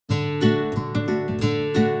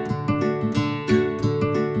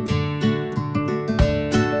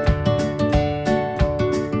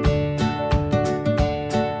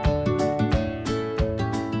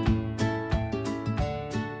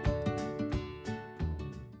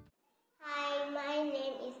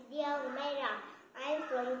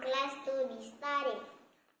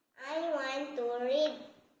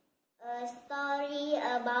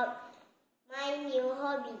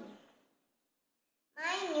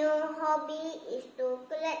hobby is to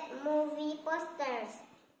collect movie posters.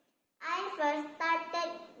 I first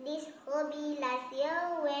started this hobby last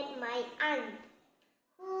year when my aunt,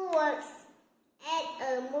 who works at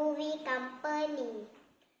a movie company,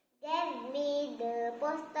 gave me the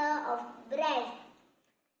poster of Brave,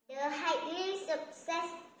 the highly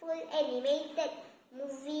successful animated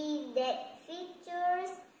movie that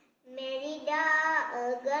features Merida,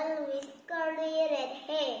 a girl with curly red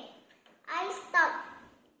hair. I stuck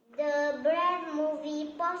the Brave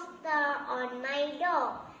movie poster on my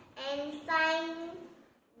door and signed.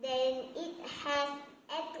 Then it has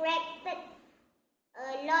attracted a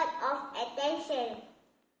lot of attention.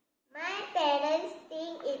 My parents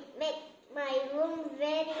think it makes my room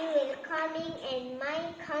very welcoming, and my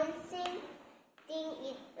cousin think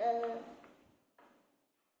it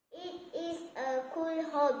is a cool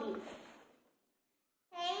hobby.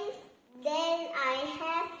 Since then, I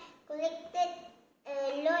have collected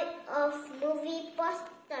a lot of movie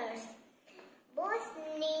posters, both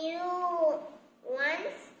new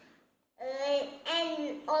ones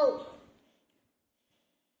and old.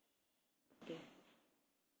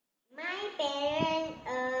 My parents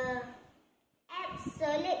are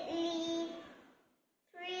absolutely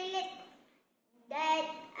thrilled that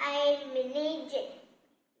I managed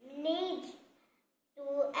to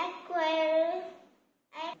acquire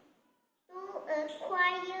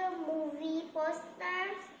movie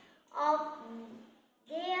posters of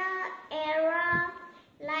their era,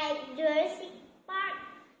 like Jurassic Park,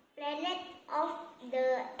 Planet of the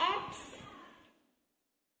Apes,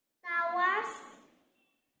 Star Wars,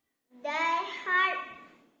 Die Hard,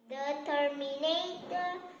 The Terminator,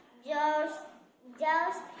 Jaws,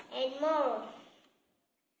 and more.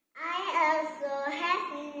 I also have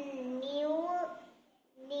newer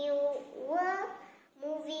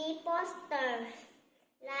movie posters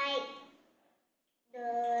like The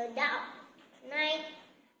Dark Knight,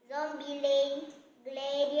 Zombieland,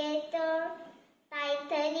 Gladiator,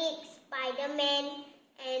 Titanic, Spider-Man,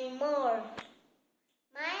 and more.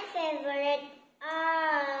 My favorite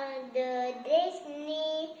are the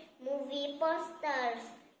Disney movie posters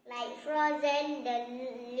like Frozen, The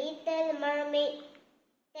Little Mermaid,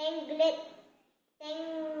 Tangled,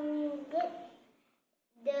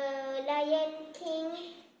 The Lion King.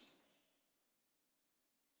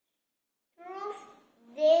 Through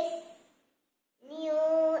this new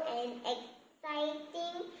and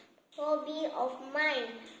exciting hobby of mine,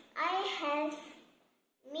 I have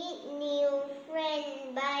met new friends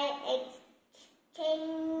by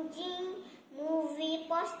exchanging movie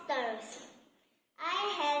posters. I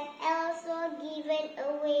have also given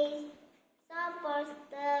away some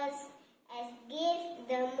posters as gifts.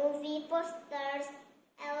 The movie posters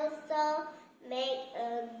also make a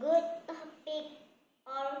good topic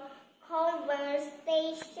or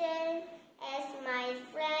conversation, as my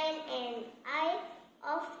friend and I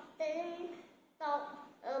often talk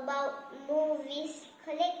about movies.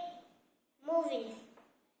 Collecting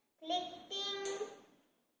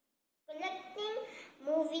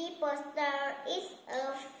movie posters is a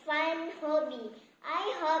fun hobby.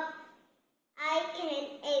 I hope I can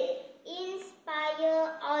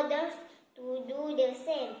inspire others to do the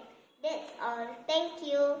same. That's all. Thank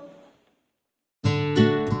you.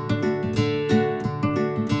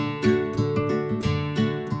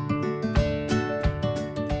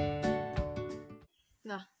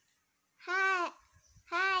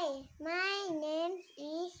 Hi, my name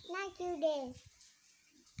is Nakude.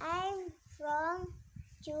 I'm from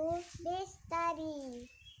Bestari.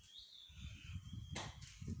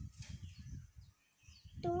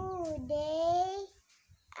 Today,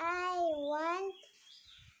 I want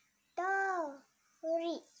to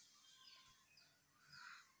read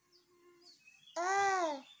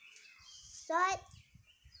a short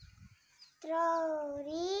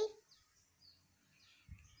story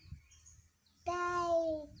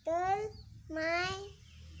titled My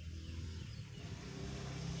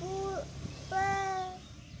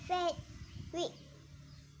Perfect Week.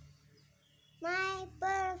 My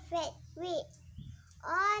perfect week.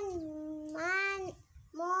 On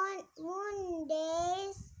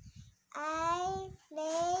Mondays, I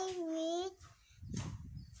play with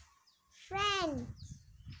friends.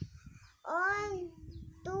 On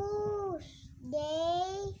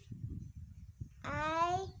Tuesdays,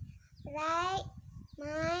 I ride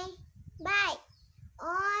my bike.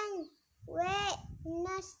 On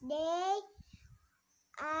Wednesday,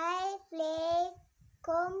 I play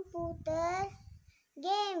computer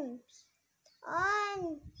games.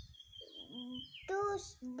 On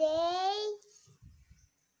Tuesdays,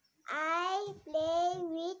 I play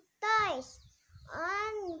with toys.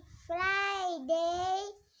 On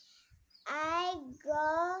Friday,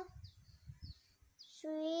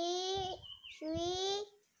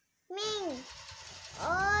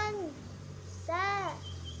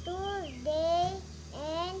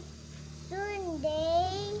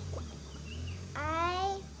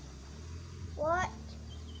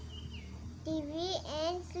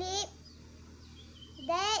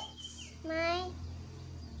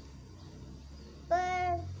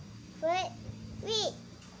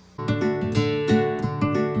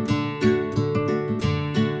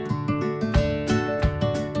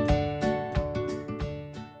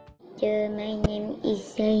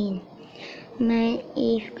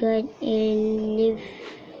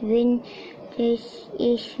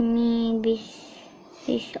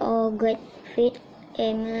 fish or got feed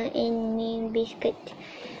any biscuit.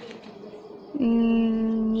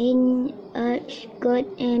 In arts got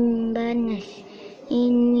and bananas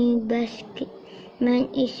in basket.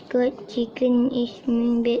 Man is got chicken is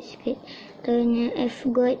in basket. Turner F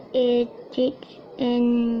got a chick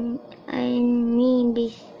and me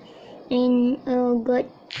bis and got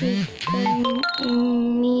chicken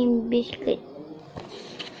and me biscuit.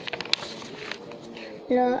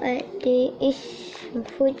 Law at the is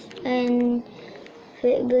food and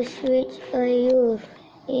fibers which are your.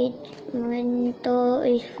 It mentor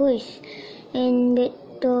is fish and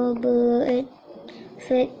better bird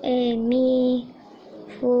fed a me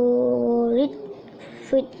for it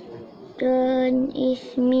food turn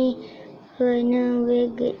is me hana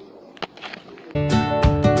veget.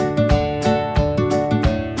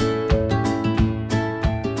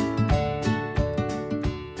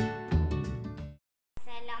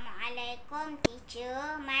 Assalamualaikum teacher,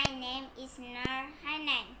 my name is Nur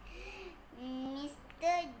Hanan.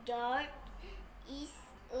 Mr. George is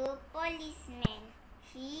a policeman.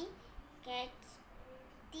 He catches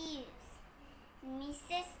thieves.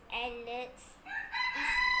 Mrs. Aloud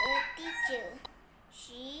is a teacher.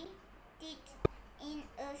 She teaches in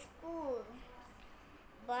a school.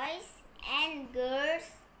 Boys and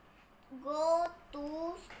girls go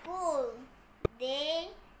to school. They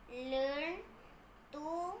learn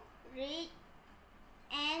to read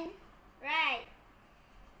and write.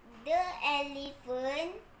 The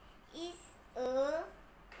elephant is a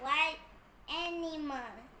wild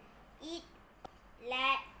animal. It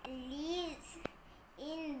lives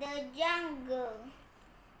in the jungle.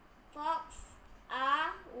 Fox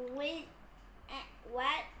are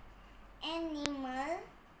wild animal.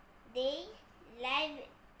 They live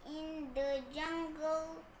in the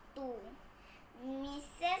jungle too.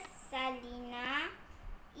 Mrs. Salina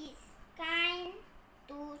is kind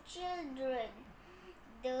to children.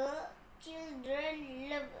 The children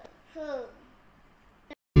love her.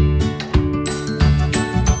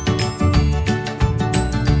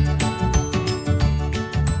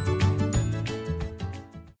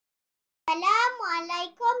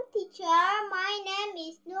 Assalamualaikum teacher, my name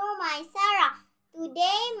is Nur Maisara.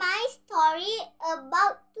 Today my story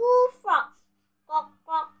about two frogs. Quack,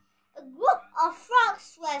 quack. A group of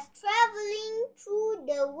frogs was traveling through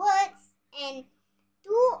the woods and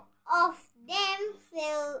two of them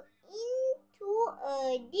fell into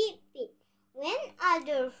a deep pit. When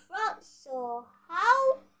other frogs saw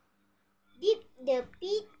how deep the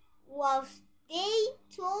pit was, they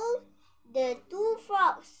told the two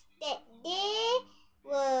frogs that they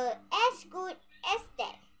were as good as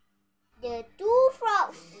that. The two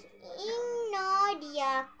frogs ignored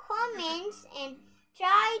their comments and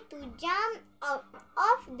tried to jump out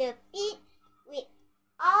of the pit with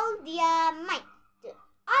all their might. The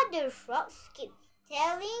other frogs kept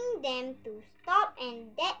telling them to stop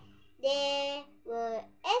and that they were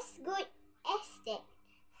as good as that.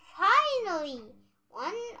 Finally,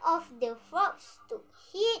 one of the frogs took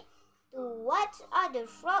heed to what other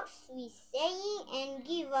frogs were saying and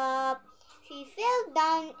gave up. She fell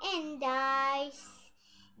down and died.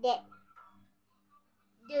 That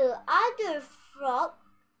the other frog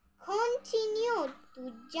continued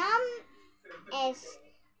to jump as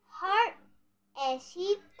hard as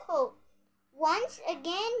he could. Once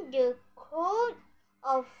again, the crowd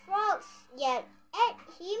of frogs yelled at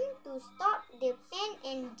him to stop the pen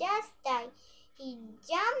and just die. He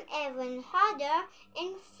jumped even harder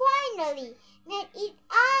and finally made it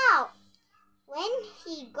out. When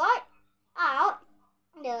he got out,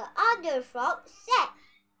 the other frog said,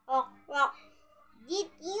 "Rock, rock, did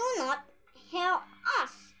you not hear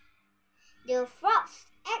us?" The frogs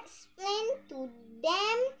explained to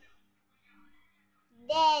them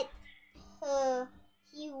that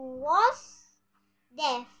he was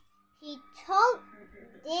deaf. He thought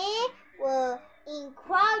they were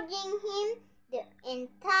encouraging him the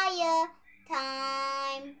entire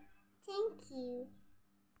time. Thank you.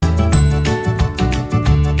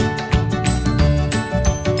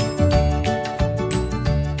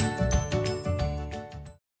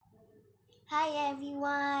 Hi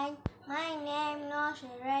everyone, my name is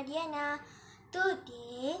Radiana.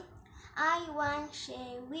 Today, I want to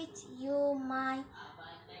share with you my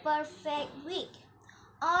perfect week.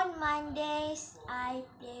 On Mondays, I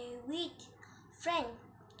play with friends.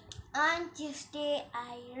 On Tuesday,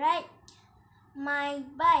 I ride my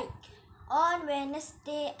bike. On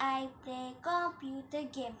Wednesday, I play computer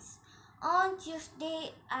games. On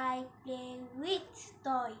Tuesday, I play with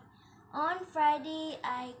toys. On Friday,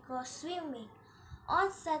 I go swimming.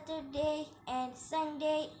 On Saturday and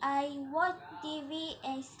Sunday, I watch TV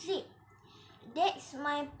and sleep. That's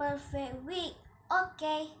my perfect week.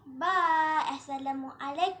 Okay, bye.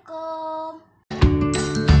 Assalamualaikum.